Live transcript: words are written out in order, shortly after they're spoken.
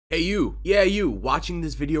Hey you, yeah you, watching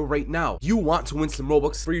this video right now. You want to win some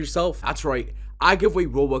Robux for yourself? That's right, I give away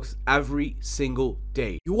Robux every single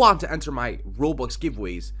day. You want to enter my Robux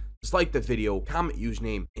giveaways? Just like the video, comment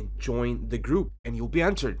username, and join the group, and you'll be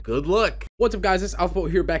entered. Good luck. What's up, guys? It's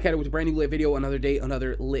AlphaBolt here, back at it with a brand new lit video. Another day,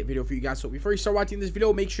 another lit video for you guys. So before you start watching this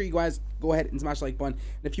video, make sure you guys go ahead and smash the like button.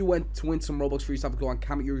 And if you want to win some Robux for yourself, go on,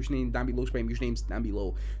 comment your username down below, spam usernames down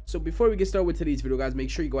below. So before we get started with today's video, guys,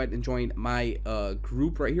 make sure you go ahead and join my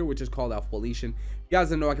group right here, which is called AlphaBolt. You guys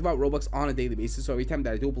don't know, I give out Robux on a daily basis, so every time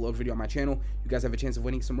that I do upload a video on my channel, you guys have a chance of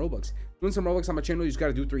winning some Robux. To win some Robux on my channel, you just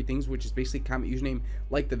gotta do three things, which is basically comment username,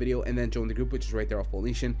 like the video, and then join the group, which is right there, AlphaBolt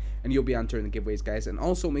Nation, and you'll be entering the giveaways, guys. And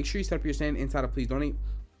also, make sure you set up your stand inside of Please Donate.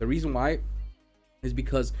 The reason why is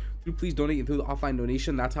because through Please Donate and through the offline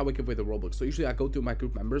donation, that's how I give away the Robux. So usually I go through my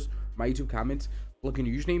group members, my YouTube comments, look in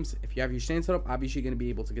your usernames. If you have your stand set up, obviously you're going to be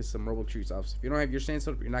able to get some Robux for yourselves. If you don't have your stand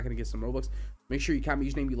set up, you're not going to get some Robux. Make sure you comment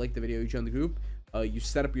username, you like the video, you join the group, you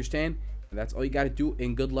set up your stand, and that's all you got to do.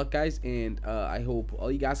 And good luck, guys, and I hope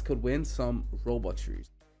all you guys could win some Robux for you.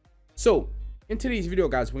 So in today's video,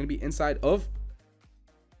 guys, we're going to be inside of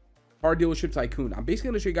Car Dealership Tycoon. I'm basically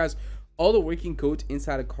going to show you guys all the working codes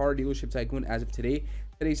inside of Car Dealership Tycoon as of today.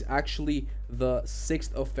 Today's actually the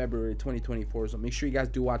 6th of February 2024, so make sure you guys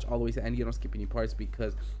do watch all the way to the end. You don't skip any parts,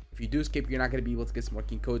 because if you do skip, you're not going to be able to get some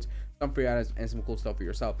working codes, some free items, and some cool stuff for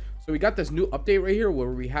yourself. So we got this new update right here where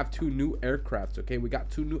we have two new aircrafts. Okay, we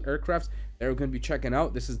got two new aircrafts that we're going to be checking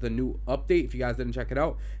out. This is the new update. If you guys didn't check it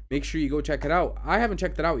out, make sure you go check it out. I haven't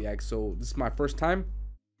checked it out yet, so this is my first time.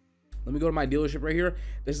 Let me go to my dealership right here.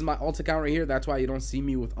 This is my alt account right here. That's why you don't see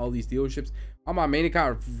me with all these dealerships. On my main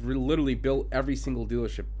account, I've literally built every single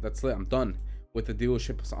dealership. That's it. I'm done with the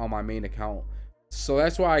dealerships on my main account. So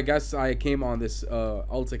that's why I guess I came on this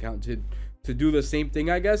alt account to do the same thing,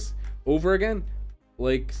 I guess, over again.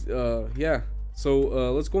 Like, yeah. So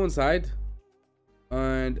let's go inside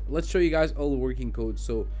and let's show you guys all the working codes.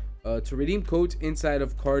 So to redeem codes inside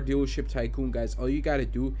of Car Dealership Tycoon, guys, all you got to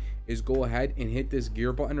do is go ahead and hit this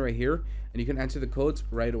gear button right here, and you can enter the codes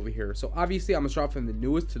right over here. So obviously I'm gonna start from the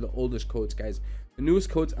newest to the oldest codes, guys. The newest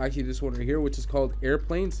codes actually this one right here, which is called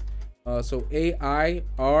airplanes. So AIRPLANES.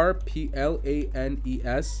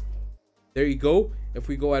 There you go. If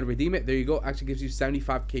we go ahead and redeem it, there you go. Actually gives you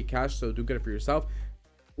 75k cash, so do get it for yourself.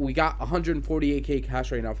 We got 148k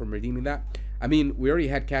cash right now from redeeming that. I mean, we already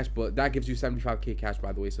had cash, but that gives you 75k cash,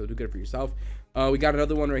 by the way, so do get it for yourself. We got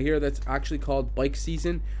another one right here that's actually called Bike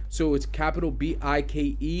Season. So it's capital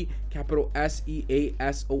BIKE, capital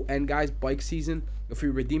SEASON, guys, Bike Season. If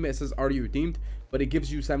you redeem it, it says already redeemed, but it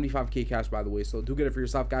gives you 75k cash, by the way, so do get it for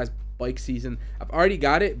yourself, guys. Bike Season. I've already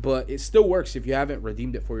got it, but it still works if you haven't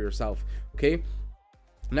redeemed it for yourself. Okay,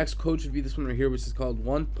 next code should be this one right here, which is called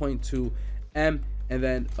 1.2M, and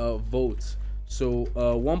then votes. So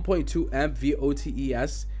 1.2M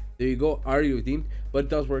VOTES. There you go, already redeemed, but it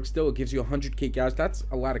does work still. It gives you 100k cash. That's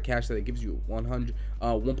a lot of cash that it gives you.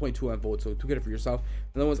 1.2M votes, so to get it for yourself.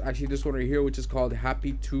 Another one's actually this one right here, which is called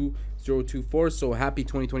Happy 2024. So Happy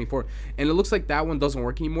 2024, and it looks like that one doesn't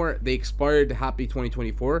work anymore. They expired Happy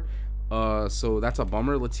 2024. So that's a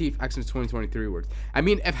bummer. Let's see if Xmas 2023 works. I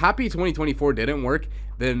mean, if Happy 2024 didn't work,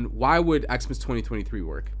 then why would Xmas 2023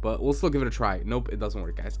 work? But we'll still give it a try. Nope, it doesn't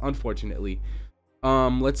work, guys, unfortunately.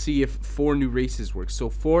 Let's see if 4 new races work. So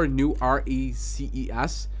 4 new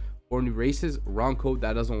RACES, 4 new races. Wrong code,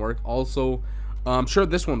 that doesn't work. Also, I'm sure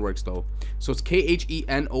this one works though. So it's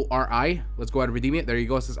KHENORI. Let's go ahead and redeem it. There you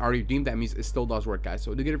go. It says already redeemed. That means it still does work, guys.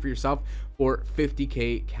 So do get it for yourself for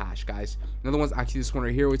 50k cash, guys. Another one's actually this one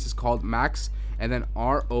right here, which is called Max, and then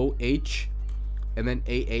ROH, and then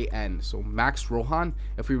AAN. So Max Rohan.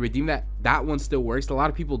 If we redeem that, that one still works. A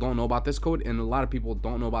lot of people don't know about this code, and a lot of people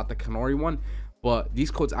don't know about the Kanori one, but these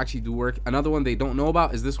codes actually do work. Another one they don't know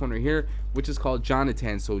about is this one right here, which is called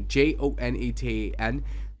Jonathan. So JONATAN.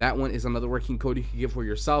 That one is another working code you can get for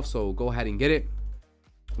yourself, so go ahead and get it.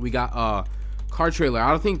 We got car trailer. I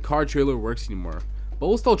don't think car trailer works anymore, but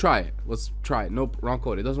we'll still try it. Let's try it. Nope, wrong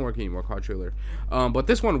code. It doesn't work anymore, car trailer. But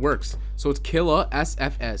this one works. So it's Killa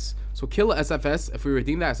SFS. So Killa SFS, if we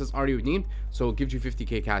redeem that, it says already redeemed, so it gives you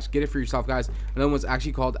 50k cash. Get it for yourself, guys. Another one's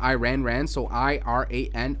actually called IRAN. So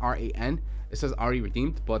IRAN. It says already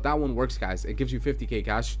redeemed, but that one works, guys. It gives you 50k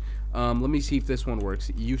cash. Let me see if this one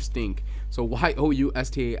works. You stink. So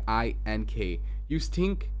YOUSTAINK. You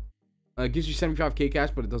stink. Gives you 75k cash,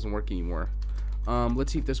 but it doesn't work anymore.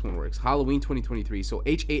 Let's see if this one works. Halloween 2023. So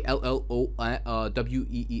HALLOWEEN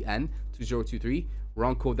 2023.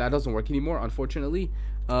 Wrong code. That doesn't work anymore, unfortunately.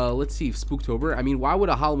 Let's see if Spooktober. I mean, why would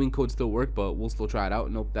a Halloween code still work? But we'll still try it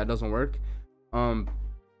out. Nope, that doesn't work.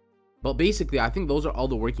 But basically, I think those are all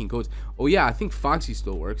the working codes. Oh yeah, I think Foxy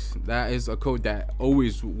still works. That is a code that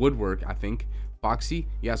always would work, I think. Foxy,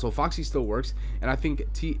 yeah, so Foxy still works. And I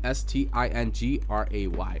think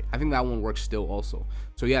TSTINGRAY, I think that one works still also.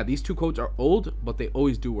 So yeah, these two codes are old, but they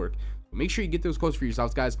always do work. Make sure you get those codes for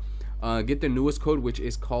yourselves, guys. Get the newest code, which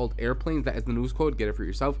is called airplanes. That is the newest code. Get it for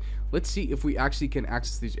yourself. Let's see if we actually can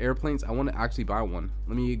access these airplanes. I want to actually buy one.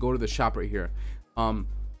 Let me go to the shop right here.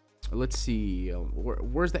 Let's see,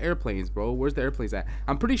 where's the airplanes, bro? Where's the airplanes at?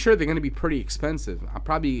 I'm pretty sure they're gonna be pretty expensive. I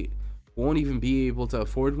probably won't even be able to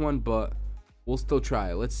afford one, but we'll still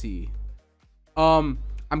try. Let's see. I'm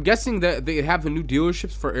guessing that they have the new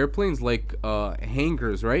dealerships for airplanes, like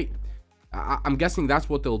hangars, right? I'm guessing that's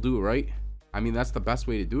what they'll do, right? I mean, that's the best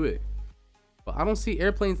way to do it. But I don't see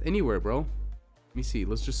airplanes anywhere, bro. Let me see.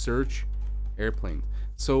 Let's just search airplanes.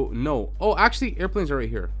 So no. Oh, actually, airplanes are right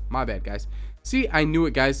here. My bad, guys. See, I knew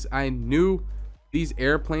it, guys. I knew these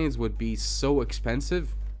airplanes would be so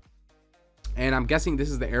expensive. And I'm guessing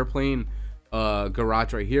this is the airplane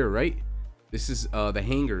garage right here, right? This is the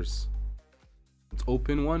hangars. Let's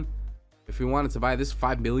open one. If we wanted to buy this,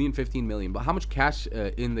 5 million, 15 million. But how much cash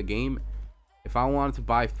in the game? If I wanted to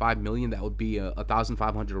buy 5 million, that would be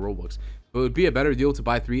 1,500 Robux. But it would be a better deal to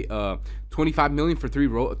buy 25 million for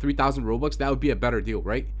 3,000 Robux. That would be a better deal,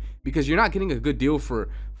 right? Because you're not getting a good deal for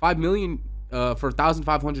 5 million for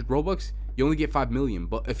 1,500 Robux. You only get 5 million.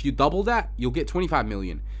 But if you double that, you'll get 25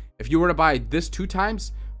 million. If you were to buy this 2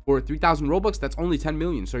 times for 3,000 Robux, that's only 10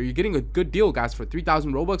 million. So you're getting a good deal, guys. For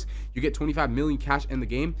 3,000 Robux, you get 25 million cash in the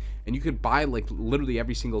game, and you could buy like literally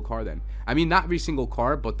every single car then. I mean, not every single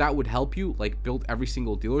car, but that would help you like build every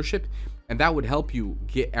single dealership, and that would help you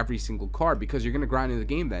get every single car, because you're gonna grind in the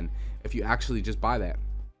game then if you actually just buy that.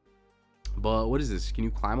 But what is this? Can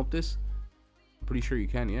you climb up this? I'm pretty sure you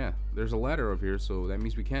can. Yeah, there's a ladder over here, so that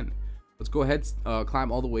means we can. Let's go ahead,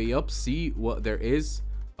 climb all the way up, see what there is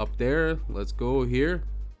up there. Let's go here.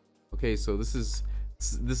 Okay, so this is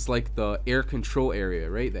like the air control area,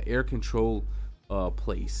 right? The air control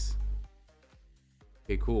place.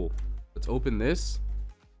 Okay, cool. Let's open this.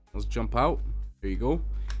 Let's jump out. There you go.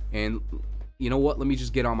 And you know what? Let me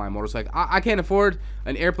just get on my motorcycle. I can't afford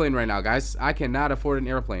an airplane right now, guys. I cannot afford an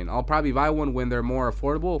airplane. I'll probably buy one when they're more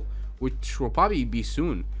affordable, which will probably be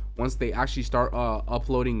soon, once they actually start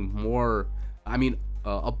uploading more,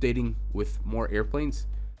 updating with more airplanes.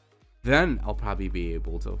 Then I'll probably be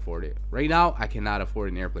able to afford it. Right now, I cannot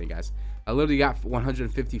afford an airplane, guys. I literally got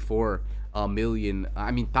 154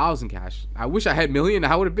 thousand cash. I wish I had million.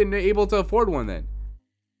 I would have been able to afford one then.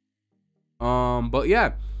 But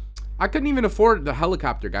yeah, I couldn't even afford the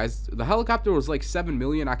helicopter, guys. The helicopter was like 7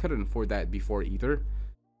 million. I couldn't afford that before either.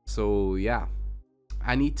 So yeah,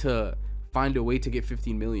 I need to find a way to get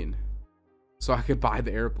 15 million so I could buy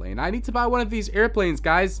the airplane. I need to buy one of these airplanes,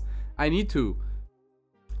 guys. I need to.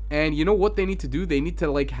 And you know what they need to do? They need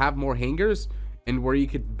to like have more hangars, and where you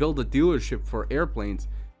could build a dealership for airplanes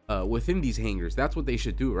within these hangars. That's what they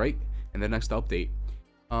should do, right? In the next update.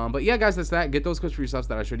 But yeah, guys, that's that. Get those codes for yourselves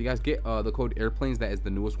that I showed you guys. Get the code airplanes. That is the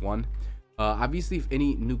newest one. Obviously, if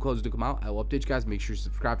any new codes do come out, I will update you guys. Make sure you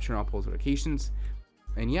subscribe, turn on post notifications.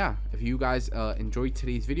 And yeah, if you guys enjoyed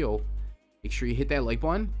today's video, make sure you hit that like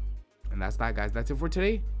button. And that's that, guys. That's it for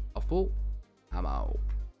today. AlphaBolt, I'm out.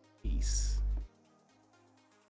 Peace.